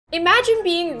Imagine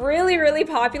being really, really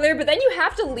popular, but then you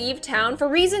have to leave town for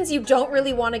reasons you don't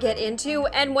really want to get into,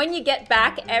 and when you get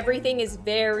back, everything is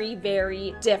very,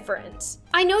 very different.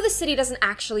 I know the city doesn't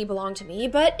actually belong to me,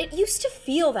 but it used to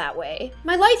feel that way.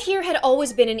 My life here had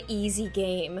always been an easy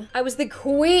game. I was the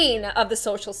queen of the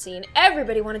social scene.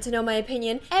 Everybody wanted to know my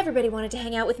opinion. Everybody wanted to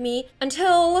hang out with me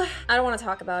until, I don't want to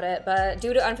talk about it, but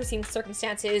due to unforeseen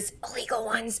circumstances, illegal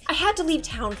ones, I had to leave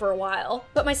town for a while.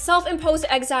 But my self-imposed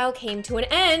exile came to an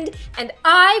end, and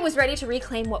I was ready to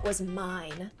reclaim what was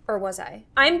mine. Or was I?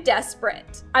 I'm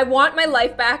desperate. I want my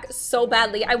life back so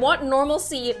badly. I want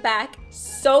normalcy back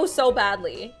so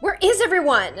badly. Where is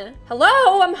everyone?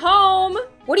 Hello, I'm home.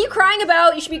 What are you crying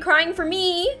about? You should be crying for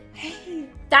me. Hey.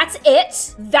 That's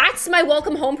it? That's my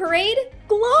welcome home parade?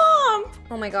 Glomp!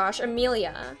 Oh my gosh,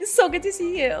 Amelia. It's so good to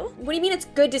see you. What do you mean it's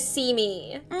good to see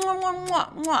me? Mwah, mwah,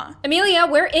 mwah, mwah. Amelia,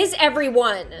 where is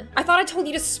everyone? I thought I told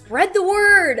you to spread the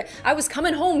word. I was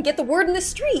coming home, get the word in the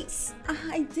streets.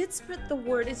 I did spread the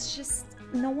word, it's just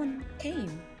no one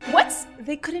came. What?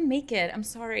 They couldn't make it, I'm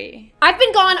sorry. I've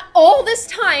been gone all this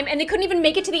time and they couldn't even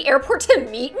make it to the airport to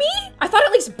meet me? I thought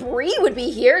at least Bree would be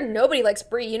here. Nobody likes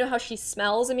Bree. You know how she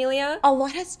smells, Amelia? A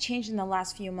lot has changed in the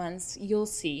last few months. You'll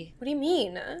see. What do you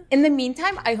mean? In the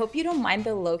meantime, I hope you don't mind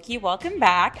the low-key welcome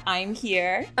back. I'm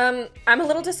here. I'm a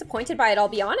little disappointed by it, I'll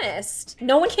be honest.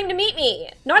 No one came to meet me.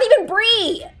 Not even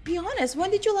Bree. Be honest, when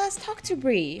did you last talk to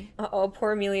Bree? Uh-oh,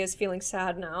 poor Amelia's feeling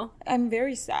sad now. I'm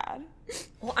very sad.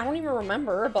 Well, I don't even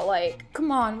remember, but like...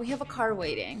 Come on, we have a car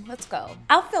waiting. Let's go.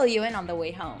 I'll fill you in on the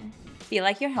way home. Feel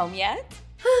like you're home yet?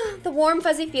 The warm,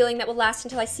 fuzzy feeling that will last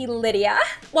until I see Lydia.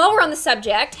 While we're on the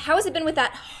subject, how has it been with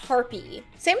that harpy?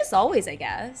 Same as always, I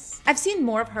guess. I've seen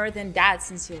more of her than Dad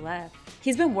since you left.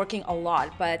 He's been working a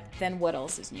lot, but then what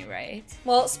else is new, right?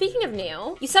 Well, speaking of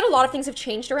new, you said a lot of things have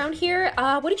changed around here.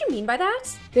 What did you mean by that?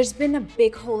 There's been a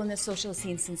big hole in the social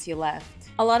scene since you left.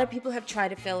 A lot of people have tried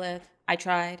to fill it. I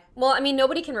tried. Well, I mean,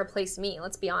 nobody can replace me,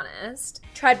 let's be honest.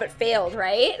 Tried but failed,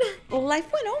 right?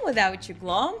 Life went on without you,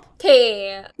 Glomp.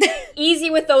 Okay, easy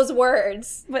with those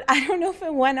words. But I don't know if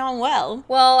it went on well.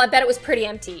 Well, I bet it was pretty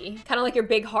empty. Kind of like your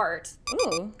big heart.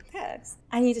 Ooh, text.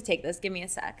 I need to take this, give me a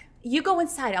sec. You go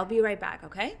inside, I'll be right back,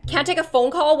 okay? Can't take a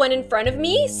phone call when in front of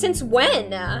me? Since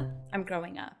when? I'm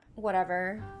growing up.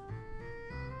 Whatever.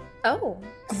 Oh.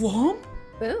 Glomp?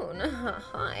 Boone,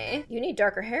 hi. You need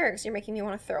darker hair because you're making me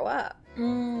want to throw up.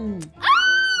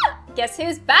 Guess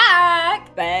who's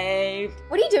back? Babe.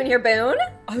 What are you doing here, Boone?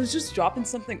 I was just dropping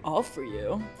something off for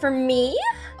you. For me?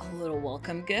 A little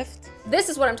welcome gift. This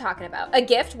is what I'm talking about. A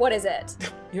gift? What is it?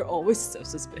 You're always so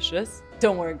suspicious.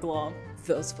 Don't worry, Glomp.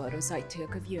 Those photos I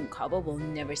took of you in Cabo will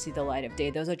never see the light of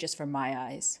day. Those are just for my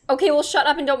eyes. Okay, well shut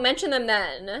up and don't mention them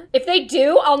then. If they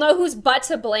do, I'll know whose butt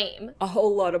to blame. A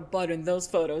whole lot of butt in those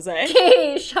photos, eh?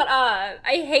 Okay, shut up.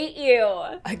 I hate you.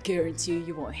 I guarantee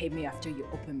you won't hate me after you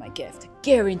open my gift.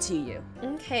 Guarantee you.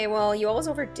 Okay, well, you always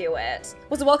overdo it.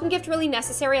 Was the welcome gift really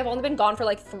necessary? I've only been gone for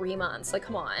like 3 months. Like,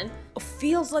 come on. It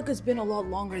feels like it's been a lot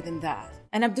longer than that.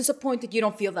 And I'm disappointed you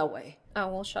don't feel that way. Oh,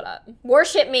 well, shut up.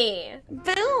 Worship me.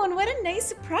 Boone, what a nice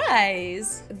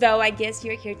surprise. Though I guess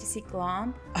you're here to see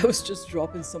Glomp. I was just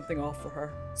dropping something off for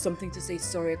her. Something to say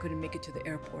sorry I couldn't make it to the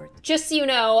airport. Just so you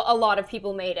know, a lot of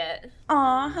people made it.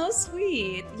 Aw, how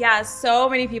sweet. Yeah, so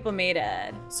many people made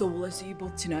it. So will I see you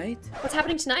both tonight? What's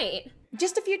happening tonight?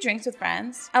 Just a few drinks with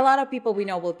friends. A lot of people we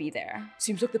know will be there.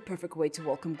 Seems like the perfect way to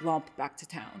welcome Glomp back to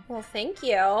town. Well, thank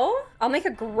you. I'll make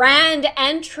a grand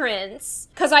entrance,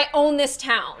 because I own this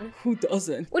town. Who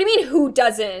doesn't? What do you mean, who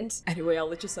doesn't? Anyway, I'll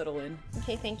let you settle in.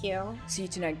 Okay, thank you. See you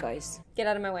tonight, guys. Get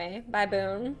out of my way. Bye,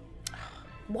 Boone.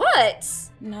 What?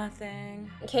 Nothing.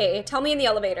 Okay, tell me in the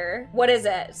elevator. What is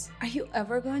it? Are you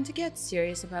ever going to get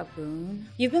serious about Boone?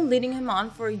 You've been leading him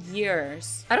on for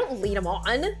years. I don't lead him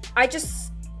on. I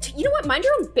just... You know what? Mind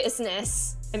your own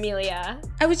business, Amelia.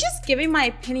 I was just giving my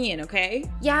opinion, okay?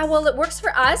 Yeah, well, it works for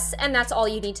us, and that's all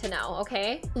you need to know,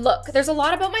 okay? Look, there's a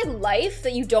lot about my life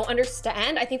that you don't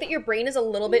understand. I think that your brain is a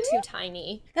little bit too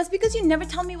tiny. That's because you never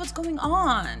tell me what's going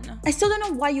on. I still don't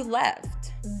know why you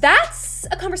left. That's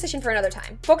a conversation for another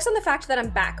time. Focus on the fact that I'm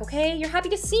back, okay? You're happy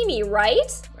to see me,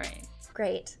 right? Right.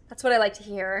 Great. That's what I like to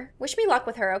hear. Wish me luck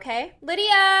with her, okay?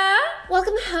 Lydia!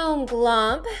 Welcome home,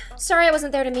 Glomp. Sorry I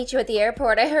wasn't there to meet you at the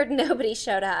airport. I heard nobody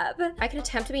showed up. I can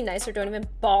attempt to be nicer, don't even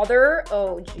bother.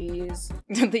 Oh, jeez.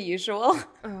 The usual?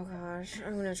 Oh gosh,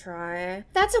 I'm gonna try.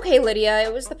 That's okay, Lydia.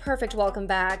 It was the perfect welcome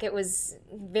back. It was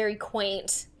very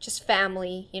quaint. Just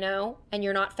family, you know? And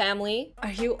you're not family.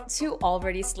 Are you two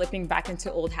already slipping back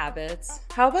into old habits?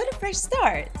 How about a fresh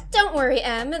start? Don't worry,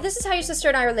 Em. This is how your sister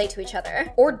and I relate to each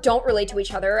other. Or don't relate to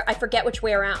each other. door, I forget which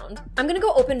way around. I'm gonna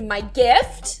go open my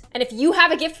gift. And if you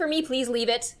have a gift for me, please leave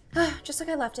it. Just like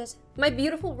I left it. My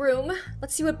beautiful room.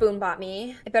 Let's see what Boone bought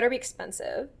me. It better be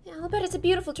expensive. Yeah, I'll bet it's a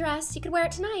beautiful dress. You could wear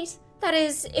it tonight. That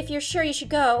is, if you're sure you should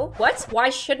go. What? Why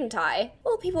shouldn't I?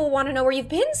 Well, people want to know where you've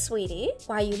been, sweetie.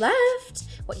 Why you left,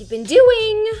 what you've been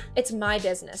doing. It's my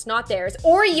business, not theirs,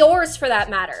 or yours for that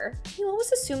matter. You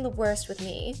always assume the worst with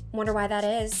me. Wonder why that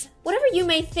is. Whatever you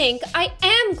may think, I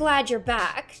am glad you're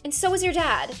back, and so is your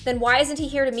dad. Then why isn't he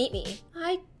here to meet me?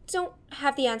 I don't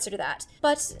have the answer to that.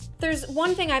 But there's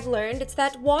one thing I've learned, it's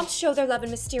that womps show their love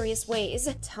in mysterious ways.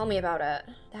 Tell me about it.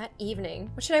 That evening.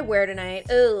 What should I wear tonight?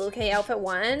 Oh, okay, outfit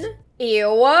 1.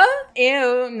 Ew.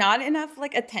 Ew, not enough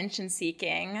like attention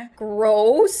seeking.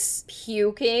 Gross.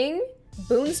 Puking.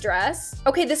 Boone's dress.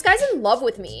 Okay, this guy's in love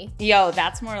with me. Yo,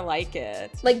 that's more like it.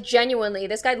 Like genuinely,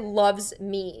 this guy loves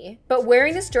me. But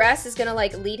wearing this dress is gonna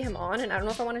like lead him on and I don't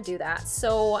know if I wanna do that.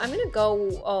 So I'm gonna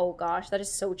go, oh gosh, that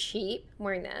is so cheap. I'm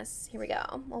wearing this, here we go.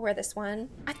 I'll wear this one.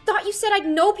 I thought you said I'd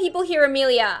know people here,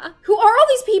 Amelia. Who are all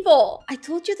these people? I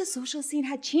told you the social scene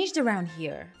had changed around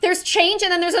here. There's change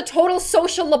and then there's a total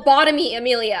social lobotomy,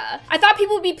 Amelia. I thought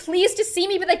people would be pleased to see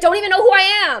me, but they don't even know who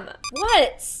I am.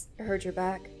 What? I heard you're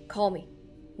back. Call me.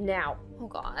 Now. Oh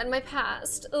god, my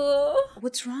past. Ugh.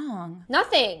 What's wrong?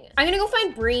 Nothing. I'm gonna go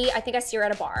find Bree. I think I see her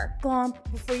at a bar. Glomp,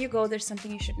 before you go, there's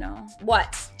something you should know.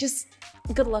 What? Just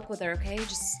good luck with her, okay?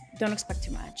 Just don't expect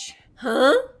too much.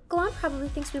 Huh? Glomp probably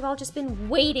thinks we've all just been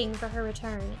waiting for her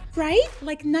return. Right?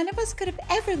 Like none of us could have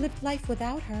ever lived life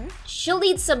without her. She'll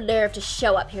need some nerve to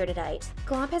show up here tonight.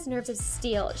 Glomp has nerves of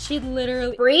steel. She'd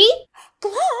literally— Bree?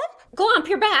 Glomp? Glomp,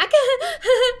 you're back.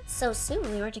 So soon,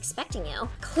 we weren't expecting you.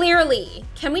 Clearly.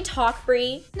 Can we talk,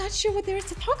 Bree? Not sure what there is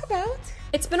to talk about.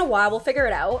 It's been a while, we'll figure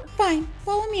it out. Fine,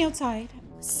 follow me outside.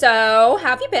 So,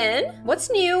 how have you been?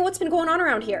 What's new? What's been going on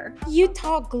around here? You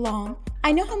talk, Glomp.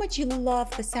 I know how much you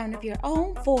love the sound of your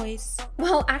own voice.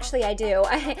 Well, actually, I do.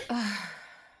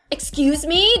 Excuse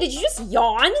me? Did you just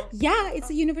yawn? Yeah, it's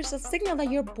a universal signal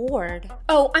that you're bored.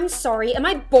 Oh, I'm sorry. Am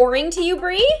I boring to you,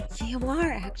 Bree? You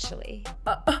are, actually.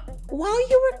 While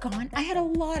you were gone, I had a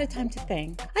lot of time to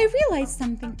think. I realized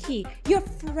something key. Your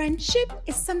friendship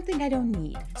is something I don't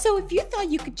need. So if you thought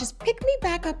you could just pick me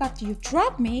back up after you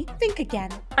dropped me, think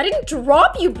again. I didn't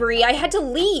drop you, Bree. I had to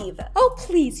leave. Oh,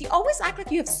 please. You always act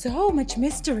like you have so much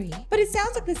mystery. But it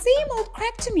sounds like the same old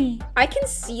crap to me. I can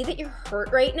see that you're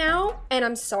hurt right now, and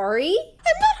I'm sorry.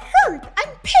 I'm not hurt.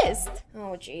 I'm pissed.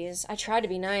 Oh, geez. I tried to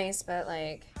be nice, but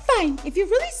like... Fine. If you're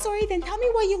really sorry, then tell me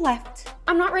why you left.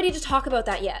 I'm not ready to talk about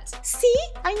that yet. See?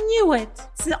 I knew it.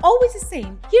 It's always the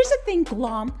same. Here's the thing,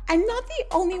 Glom. I'm not the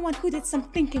only one who did some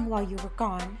thinking while you were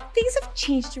gone. Things have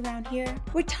changed around here.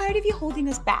 We're tired of you holding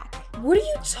us back. What are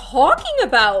you talking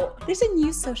about? There's a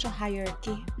new social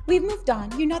hierarchy. We've moved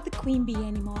on. You're not the queen bee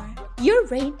anymore. Your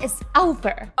reign is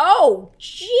over. Oh,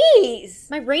 jeez.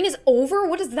 My reign is over?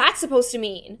 What is that supposed to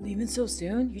mean? Leaving so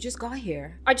soon? You just got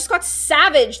here. I just got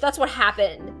savaged. That's what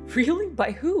happened. Really?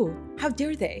 By who? How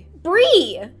dare they?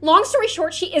 Bree! Long story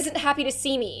short, she isn't happy to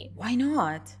see me. Why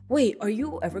not? Wait, are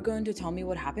you ever going to tell me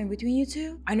what happened between you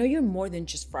two? I know you're more than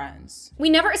just friends. We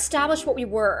never established what we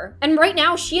were. And right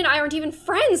now, she and I aren't even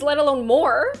friends, let alone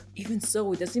more. Even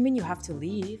so, it doesn't mean you have to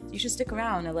leave. You should stick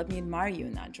around and let me admire you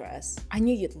in that dress. I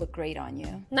knew you'd look great on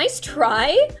you. Nice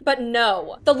try, but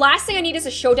no. The last thing I need is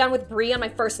a showdown with Bree on my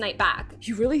first night back.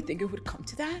 You really think it would come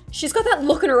to that? She's got that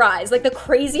look in her eyes, like the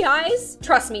crazy eyes.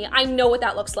 Trust me, I know what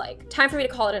that looks like. Time for me to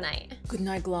call it a night. Good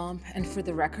night, Glomp. And for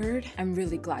the record, I'm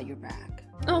really glad you're back.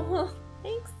 Oh, well,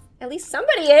 thanks. At least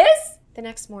somebody is. The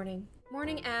next morning.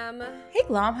 Morning, Em. Hey,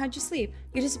 Glom, how'd you sleep?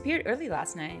 You disappeared early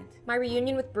last night. My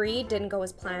reunion with Bree didn't go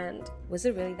as planned. Was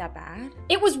it really that bad?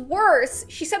 It was worse.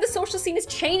 She said the social scene has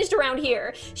changed around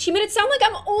here. She made it sound like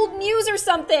I'm old news or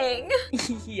something.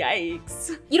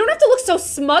 Yikes. You don't have to look so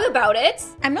smug about it.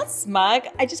 I'm not smug.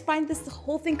 I just find this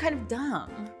whole thing kind of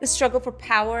dumb. The struggle for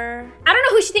power. I don't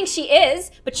know who she thinks she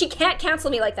is, but she can't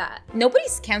cancel me like that.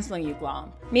 Nobody's canceling you,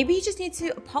 Glom. Maybe you just need to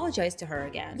apologize to her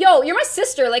again. Yo, you're my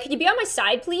sister. Like, can you be on my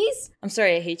side, please? I'm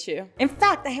sorry, I hate you. In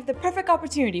fact, I have the perfect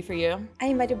opportunity for you. I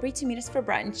invited Bree to meet us for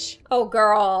brunch. Oh,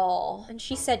 girl. And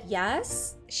she said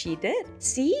yes? She did.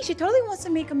 See? She totally wants to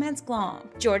make amends, Glom.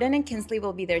 Jordan and Kinsley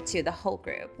will be there too, the whole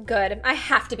group. Good. I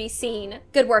have to be seen.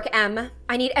 Good work, Em.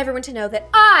 I need everyone to know that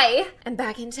I am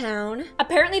back in town.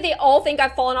 Apparently, they all think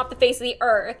I've fallen off the face of the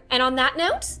earth. And on that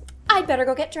note, I'd better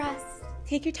go get dressed.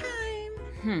 Take your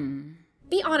time.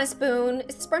 Be honest, Boone.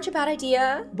 Is this brunch a bad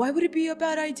idea? Why would it be a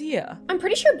bad idea? I'm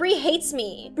pretty sure Bree hates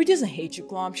me. Bree doesn't hate you,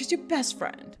 Glom. She's your best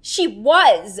friend. She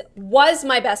was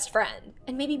my best friend.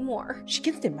 And maybe more. She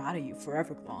can stay mad at you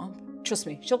forever, Glom. Trust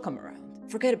me, she'll come around.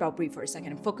 forget about Bree for a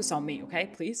second and focus on me,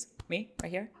 okay? Please? Me?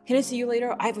 Right here? Can I see you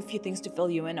later? I have a few things to fill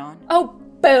you in on. Oh,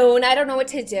 Boone, I don't know what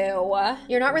to do.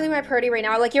 You're not really my priority right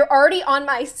now. Like, you're already on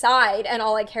my side, and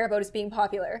all I care about is being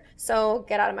popular. So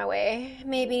get out of my way.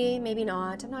 Maybe, maybe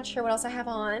not. I'm not sure what else I have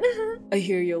on. I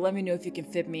hear you. Let me know if you can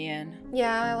fit me in.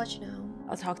 Yeah, I'll let you know.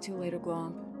 I'll talk to you later,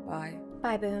 Gloom. Bye.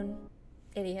 Bye, Boone.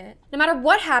 Idiot. No matter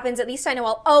what happens, at least I know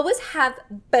I'll always have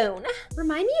Boone.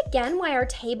 Remind me again why our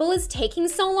table is taking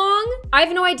so long? I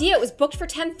have no idea. It was booked for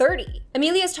 10:30.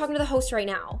 Amelia's talking to the host right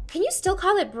now. Can you still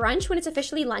call it brunch when it's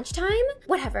officially lunchtime?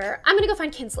 Whatever. I'm gonna go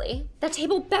find Kinsley. That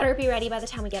table better be ready by the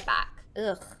time we get back.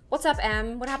 Ugh. What's up,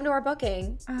 Em? What happened to our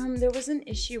booking? There was an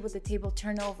issue with the table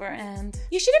turnover and...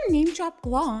 You should have name dropped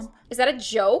Gloom. Is that a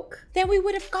joke? Then we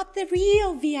would have got the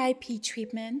real VIP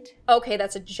treatment. Okay,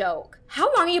 that's a joke.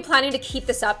 How long are you planning to keep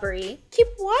this up, Brie? Keep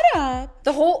what up?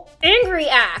 The whole angry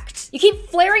act. You keep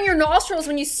flaring your nostrils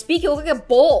when you speak. You look like a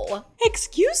bull.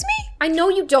 Excuse me? I know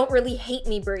you don't really hate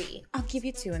me, Brie. I'll give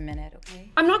you 2 a minute,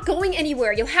 okay? I'm not going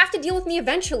anywhere. You'll have to deal with me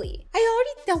eventually. I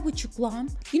already dealt with you, Gloom.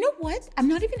 You know what? I'm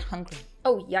not even hungry.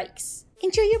 Oh, yikes.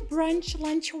 Enjoy your brunch,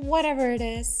 lunch, whatever it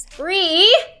is.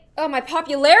 Brie! Oh, my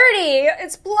popularity!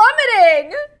 It's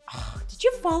plummeting! Did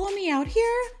you follow me out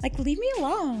here? Like, leave me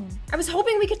alone. I was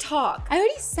hoping we could talk. I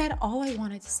already said all I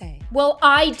wanted to say. Well,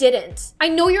 I didn't. I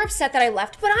know you're upset that I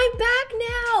left, but I'm back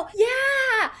now.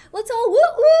 Yeah! Let's all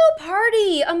woo-woo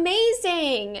party.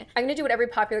 Amazing. I'm gonna do what every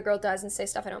popular girl does and say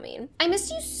stuff I don't mean. I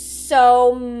missed you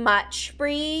so much,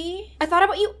 Brie. I thought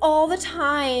about you all the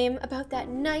time, about that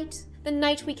night. The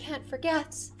night we can't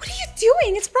forget. What are you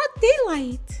doing? It's broad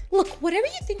daylight. Look, whatever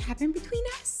you think happened between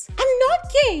us, I'm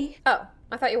not gay. Oh,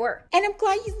 I thought you were. And I'm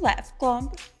glad you left,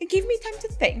 Gloom. It gave me time to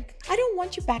think. I don't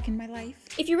want you back in my life.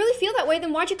 If you really feel that way,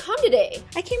 then why'd you come today?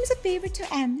 I came as a favor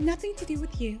to Em, nothing to do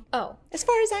with you. Oh. As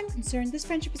far as I'm concerned, this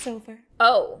friendship is over.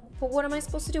 Oh, but what am I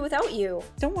supposed to do without you?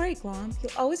 Don't worry, Gloom.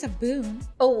 You'll always have Boone.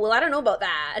 Oh, well, I don't know about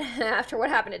that after what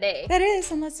happened today. That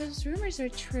is, unless those rumors are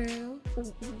true.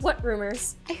 What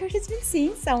rumors? I heard he's been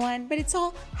seeing someone, but it's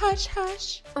all hush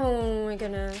hush. Oh my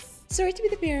goodness. Sorry to be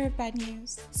the bearer of bad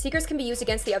news. Secrets can be used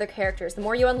against the other characters. The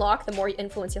more you unlock, the more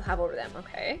influence you'll have over them,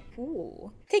 okay?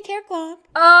 Ooh. Take care, Gloom.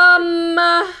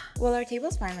 Well, our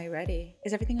table's finally ready.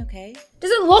 Is everything okay?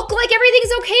 Does it look like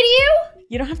everything's okay to you?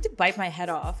 You don't have to bite my head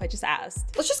off. I just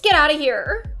asked. Let's just get out of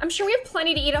here. I'm sure we have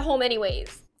plenty to eat at home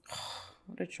anyways.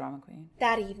 What a drama queen.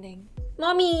 That evening.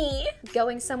 Mommy!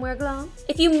 Going somewhere, Gloom?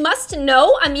 If you must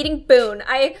know, I'm meeting Boone.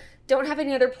 I don't have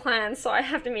any other plans, so I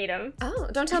have to meet him. Oh,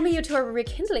 don't tell me you two are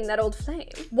rekindling that old flame.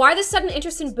 Why the sudden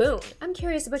interest in Boone? I'm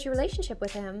curious about your relationship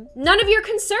with him. None of your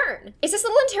concern. Is this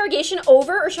little interrogation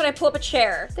over, or should I pull up a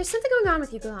chair? There's something going on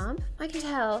with you, Gloom. I can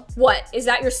tell. What? Is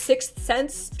that your 6th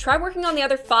sense? Try working on the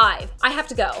other 5. I have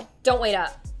to go. Don't wait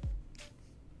up.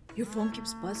 Your phone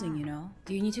keeps buzzing, you know?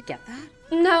 Do you need to get that?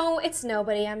 No, it's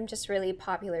nobody. I'm just really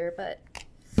popular, but...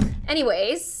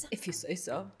 Anyways. If you say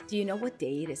so. Do you know what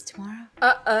day it is tomorrow?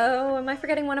 Uh-oh, am I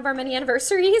forgetting one of our many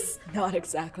anniversaries? Not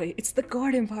exactly. It's the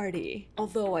garden party.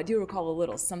 Although I do recall a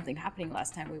little something happening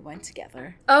last time we went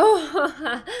together.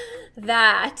 Oh,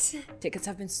 that. Tickets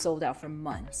have been sold out for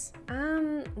months.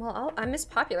 Well, I'm Miss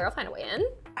Popular. I'll find a way in.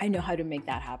 I know how to make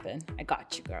that happen. I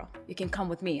got you, girl. You can come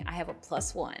with me. I have a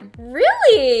 +1.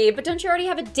 Really? But don't you already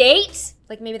have a date?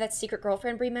 Like maybe that secret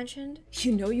girlfriend Brie mentioned?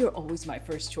 You know you're always my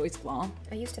first choice, Gloom.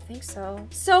 I used to think so.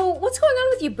 So what's going on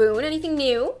with you, Boone? Anything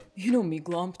new? You know me,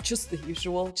 Gloom. Just the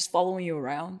usual. Just following you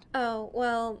around. Oh,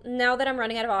 well, now that I'm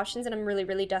running out of options and I'm really,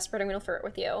 really desperate, I'm gonna flirt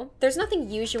with you. There's nothing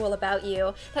usual about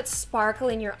you. That sparkle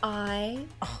in your eye.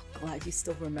 Oh, glad you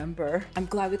still remember. I'm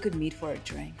glad we could meet for a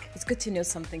drink. It's good to know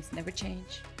some things never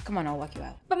change. Come on, I'll walk you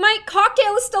out. But my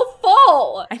cocktail is still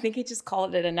full! I think he just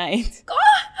called it a night. God!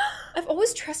 I've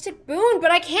always trusted Boone,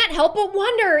 but I can't help but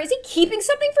wonder, is he keeping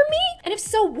something from me? And if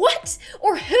so, what?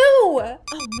 Or who?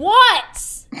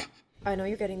 What? I know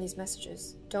you're getting these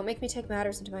messages. Don't make me take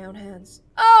matters into my own hands.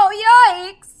 Oh,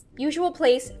 yikes! Usual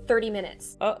place, 30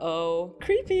 minutes. Uh-oh.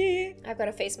 Creepy. I've got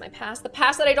to face my past. The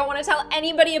past that I don't want to tell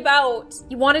anybody about.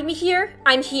 You wanted me here?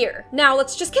 I'm here. Now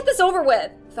let's just get this over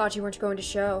with. Thought you weren't going to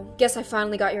show. Guess I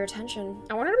finally got your attention.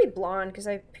 I want her to be blonde because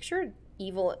I pictured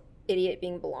evil idiot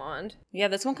being blonde. Yeah,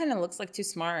 this one kind of looks like too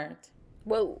smart.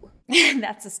 Whoa.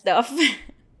 That's the stuff.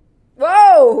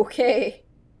 Whoa, okay.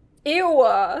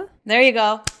 Ew. There you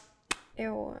go.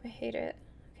 Ew, I hate it.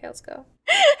 Okay, let's go.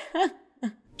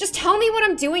 Just tell me what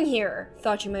I'm doing here.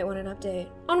 Thought you might want an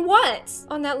update. On what?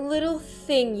 On that little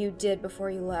thing you did before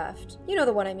you left. You know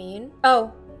the one I mean.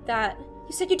 Oh, that.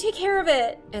 You said you'd take care of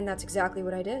it. And that's exactly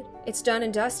what I did. It's done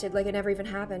and dusted like it never even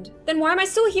happened. Then why am I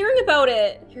still hearing about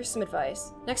it? Here's some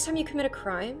advice. Next time you commit a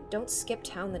crime, don't skip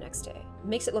town the next day. It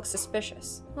makes it look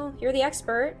suspicious. Well, you're the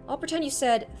expert. I'll pretend you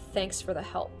said, thanks for the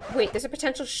help. Wait, there's a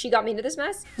potential she got me into this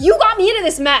mess? You got me into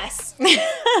this mess!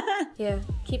 Yeah,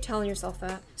 keep telling yourself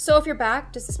that. So if you're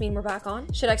back, does this mean we're back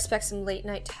on? Should I expect some late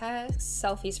night texts,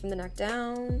 selfies from the neck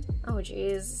down? Oh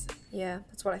geez. Yeah,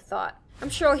 that's what I thought. I'm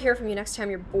sure I'll hear from you next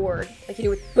time you're bored, like you do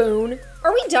with Boone.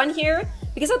 Are we done here?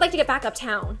 Because I'd like to get back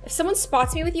uptown. If someone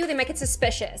spots me with you, they might get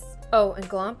suspicious. Oh, and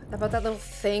Glomp, about that little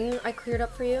thing I cleared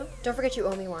up for you? Don't forget you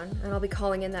owe me one, and I'll be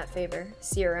calling in that favor.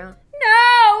 See you around.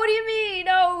 No, what do you mean?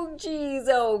 Oh, geez,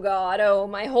 oh God, oh,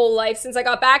 my whole life since I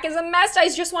got back is a mess. I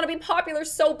just want to be popular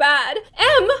so bad.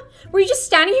 Em, were you just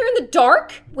standing here in the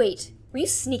dark? Wait, were you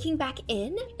sneaking back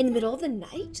in the middle of the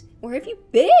night? Where have you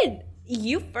been?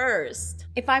 You first.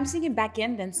 If I'm sneaking back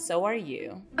in, then so are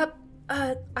you.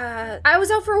 I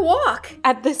was out for a walk.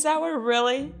 At this hour,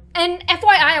 really? And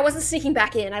FYI, I wasn't sneaking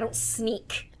back in. I don't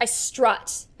sneak. I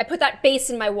strut. I put that bass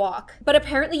in my walk. But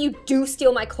apparently you do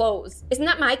steal my clothes. Isn't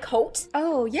that my coat?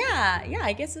 Oh, yeah,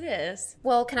 I guess it is.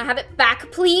 Well, can I have it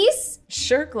back, please?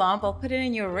 Sure, Glomp, I'll put it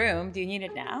in your room. Do you need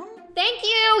it now? Thank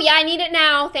you. Yeah, I need it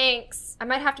now, thanks. I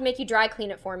might have to make you dry clean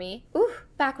it for me. Ooh,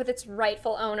 back with its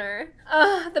rightful owner.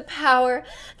 Ugh, the power,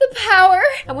 the power.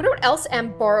 I wonder what else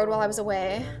Em borrowed while I was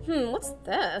away. What's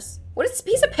this? What is this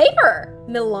piece of paper?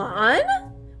 Milan?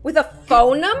 With a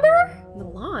phone number?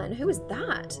 Milan, who is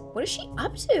that? What is she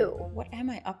up to? What am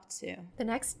I up to? The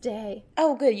next day.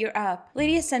 Oh, good, you're up.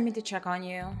 Lydia sent me to check on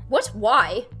you. What?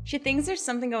 Why? She thinks there's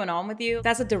something going on with you.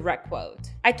 That's a direct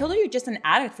quote. I told her you're just an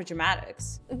addict for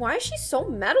dramatics. Why is she so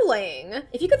meddling?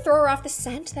 If you could throw her off the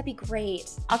scent, that'd be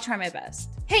great. I'll try my best.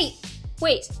 Hey!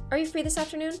 Wait, are you free this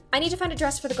afternoon? I need to find a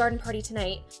dress for the garden party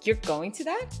tonight. You're going to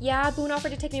that? Yeah, Boone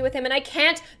offered to take me with him and I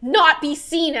can't not be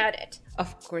seen at it.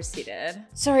 Of course he did.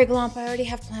 Sorry, Glomp, I already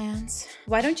have plans.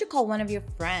 Why don't you call one of your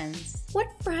friends? What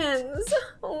friends?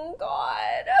 Oh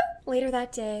God. Later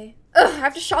that day. Ugh, I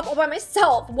have to shop all by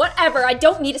myself. Whatever, I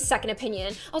don't need a second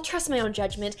opinion. I'll trust my own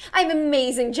judgment. I have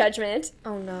amazing judgment.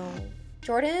 Oh no.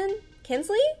 Jordan?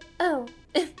 Kinsley? Oh,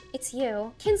 it's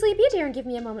you. Kinsley, be a dear and give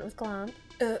me a moment with Glomp.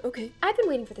 Okay. I've been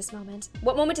waiting for this moment.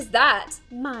 What moment is that?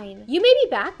 Mine. You may be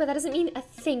back, but that doesn't mean a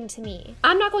thing to me.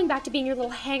 I'm not going back to being your little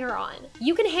hanger-on.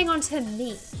 You can hang on to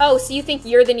me. Oh, so you think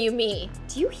you're the new me.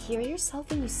 Do you hear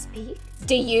yourself when you speak?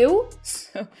 Do you?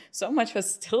 So much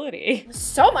hostility.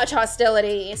 So much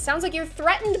hostility. Sounds like you're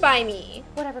threatened by me.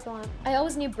 Whatever, Glomp. I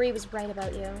always knew Bree was right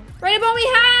about you. Right about me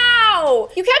how?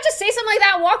 You can't just say something like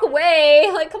that and walk away.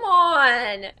 Like, come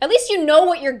on. At least you know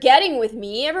what you're getting with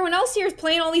me. Everyone else here is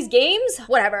playing all these games.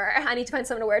 Whatever, I need to find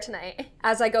something to wear tonight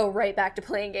as I go right back to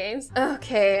playing games.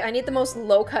 Okay, I need the most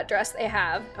low-cut dress they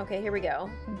have. Okay, here we go.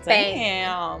 Bang.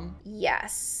 Damn.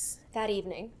 Yes. That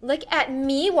evening. Look at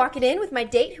me walking in with my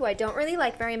date who I don't really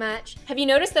like very much. Have you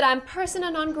noticed that I'm persona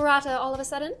non grata all of a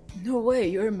sudden? No way,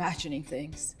 you're imagining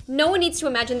things. No one needs to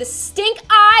imagine the stink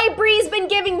eye Bree's been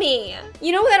giving me.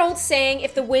 You know that old saying,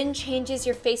 if the wind changes,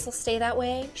 your face will stay that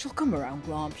way? She'll come around,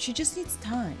 Glomp. She just needs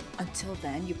time. Until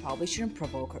then, you probably shouldn't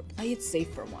provoke her. Play it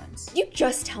safe for once. You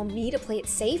just tell me to play it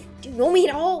safe? Do you know me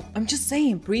at all? I'm just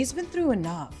saying, Bree's been through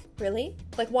enough. Really?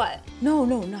 Like what? No,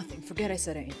 nothing. Forget I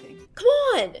said anything. Come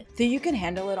on! Think you can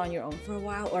handle it on your own for a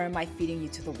while, or am I feeding you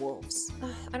to the wolves?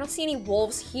 I don't see any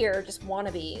wolves here, just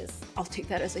wannabes. I'll take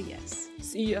that as a yes.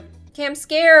 See ya. Okay, I'm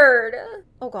scared.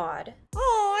 Oh God.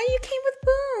 Aw, you came with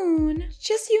Boone.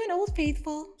 Just you and Old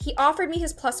Faithful. He offered me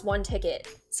his +1 ticket.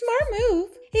 Smart move.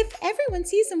 If everyone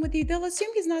sees him with you, they'll assume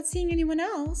he's not seeing anyone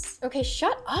else. Okay,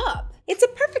 shut up. It's a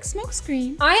perfect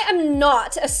smokescreen. I am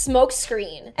not a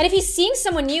smokescreen. And if he's seeing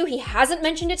someone new, he hasn't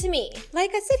mentioned it to me.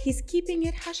 Like I said, he's keeping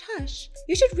it hush-hush.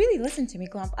 You should really listen to me,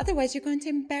 Glomp. Otherwise, you're going to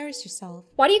embarrass yourself.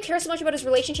 Why do you care so much about his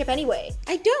relationship anyway?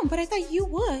 I don't, but I thought you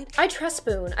would. I trust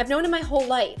Boone. I've known him my whole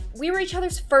life. We were each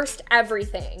other's first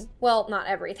everything. Well, not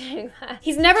everything.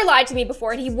 He's never lied to me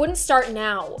before, and he wouldn't start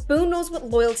now. Boone knows what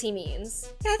loyalty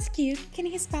means. That's cute. Can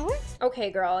he spell it?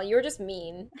 Okay, girl, you're just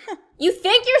mean. You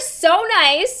think you're so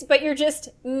nice, but you're just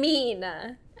mean.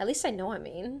 At least I know I'm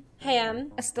mean. Hey,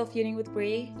 Still feuding with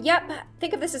Bree? Yep,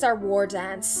 think of this as our war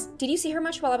dance. Did you see her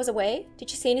much while I was away?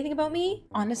 Did she say anything about me?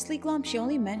 Honestly, Glomp, she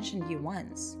only mentioned you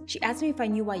once. She asked me if I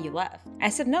knew why you left. I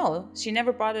said no. She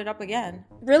never brought it up again.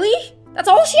 Really? That's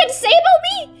all she had to say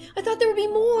about me? I thought there would be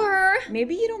more.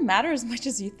 Maybe you don't matter as much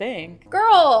as you think.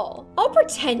 Girl, I'll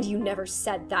pretend you never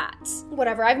said that.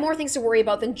 Whatever, I have more things to worry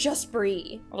about than just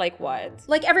Bree. Like what?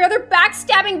 Like every other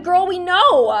backstabbing girl we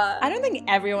know. I don't think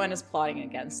everyone is plotting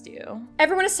against you.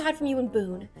 Everyone aside had from you and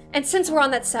Boone. And since we're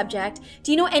on that subject,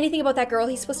 do you know anything about that girl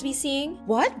he's supposed to be seeing?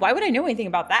 What? Why would I know anything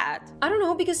about that? I don't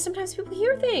know, because sometimes people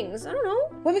hear things. I don't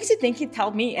know. What makes you think he'd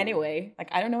tell me anyway? Like,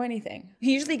 I don't know anything.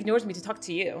 He usually ignores me to talk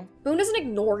to you. Boone doesn't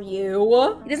ignore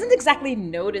you. He doesn't exactly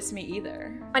notice me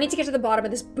either. I need to get to the bottom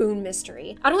of this Boone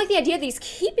mystery. I don't like the idea that he's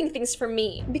keeping things from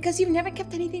me. Because you've never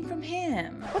kept anything from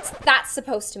him. What's that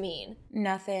supposed to mean?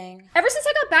 Nothing. Ever since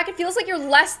I got back, it feels like you're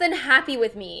less than happy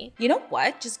with me. You know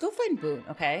what? Just go find Boone,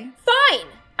 okay? Fine!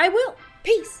 I will.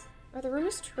 Peace. Are the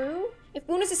rumors true? If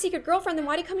Boone is a secret girlfriend, then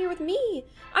why'd he come here with me?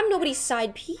 I'm nobody's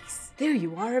side piece. There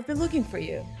you are. I've been looking for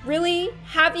you. Really?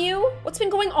 Have you? What's been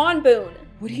going on, Boone?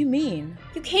 What do you mean?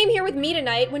 You came here with me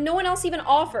tonight when no one else even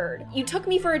offered. You took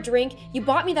me for a drink, you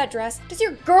bought me that dress. Does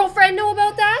your girlfriend know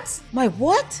about that? My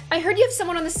what? I heard you have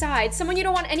someone on the side, someone you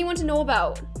don't want anyone to know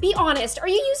about. Be honest, are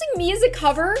you using me as a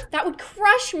cover? That would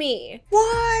crush me.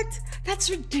 What?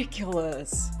 That's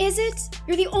ridiculous. Is it?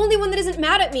 You're the only one that isn't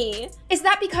mad at me. Is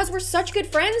that because we're such good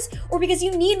friends or because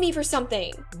you need me for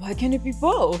something? Why can't it be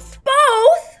both?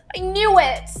 Both? I knew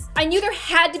it! I knew there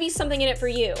had to be something in it for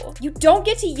you. You don't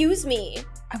get to use me.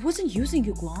 I wasn't using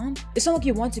you, Gloom. It's not like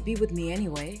you want to be with me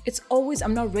anyway. It's always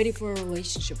I'm not ready for a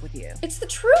relationship with you. It's the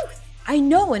truth. I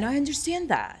know and I understand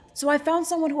that. So I found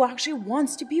someone who actually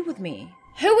wants to be with me.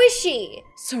 Who is she?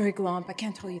 Sorry, Gloom, I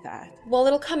can't tell you that. Well,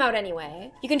 it'll come out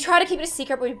anyway. You can try to keep it a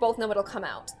secret, but we both know it'll come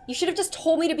out. You should have just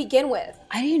told me to begin with.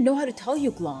 I didn't know how to tell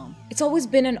you, Gloom. It's always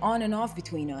been an on and off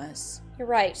between us. You're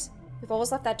right. We've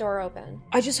always left that door open.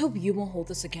 I just hope you won't hold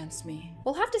this against me.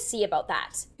 We'll have to see about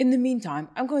that. In the meantime,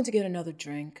 I'm going to get another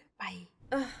drink. Bye.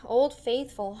 Ugh, Old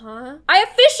Faithful, huh? I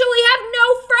officially have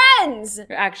no friends!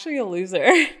 You're actually a loser.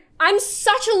 I'm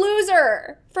such a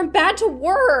loser! From bad to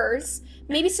worse.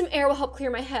 Maybe some air will help clear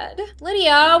my head.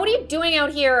 Lydia, what are you doing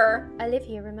out here? I live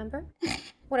here, remember?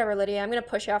 Whatever, Lydia, I'm gonna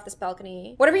push you off this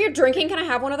balcony. Whatever you're drinking, can I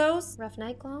have one of those? Rough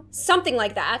night, Gloom? Something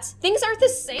like that. Things aren't the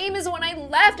same as when I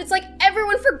left. It's like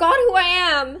everyone forgot who I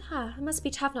am. Huh, it must be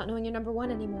tough not knowing you're number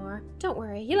one anymore. Don't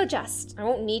worry, you'll adjust. I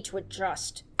won't need to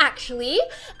adjust. Actually,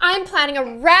 I'm planning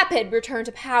a rapid return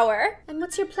to power. And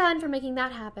what's your plan for making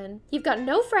that happen? You've got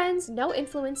no friends, no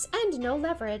influence, and no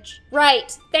leverage.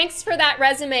 Right, thanks for that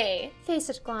resume. Face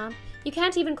it, Gloom. You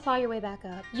can't even claw your way back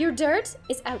up. Your dirt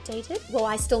is outdated. Well,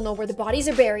 I still know where the bodies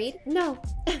are buried. No,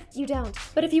 you don't.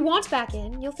 But if you want back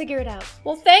in, you'll figure it out.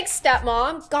 Well, thanks,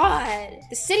 stepmom. God,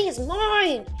 the city is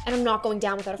mine. And I'm not going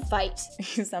down without a fight.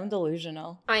 You sound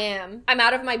delusional. I am. I'm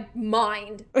out of my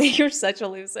mind. You're such a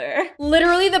loser.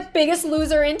 Literally the biggest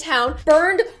loser in town.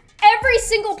 Burned every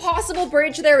single possible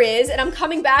bridge there is, and I'm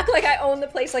coming back like I own the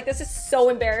place. Like, this is so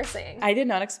embarrassing. I did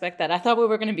not expect that. I thought we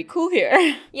were gonna be cool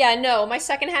here. Yeah, no, my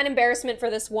secondhand embarrassment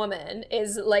for this woman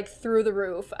is like through the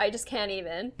roof. I just can't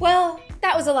even. Well,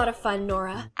 that was a lot of fun,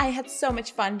 Nora. I had so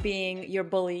much fun being your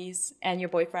bullies and your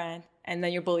boyfriend. And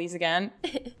then your bullies again.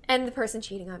 And the person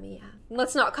cheating on me, yeah.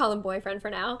 Let's not call him boyfriend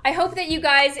for now. I hope that you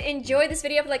guys enjoyed this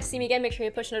video. If you'd like to see me again, make sure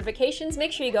you push notifications.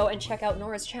 Make sure you go and check out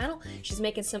Nora's channel. She's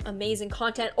making some amazing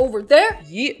content over there.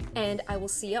 Yeah. And I will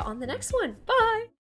see you on the next one. Bye.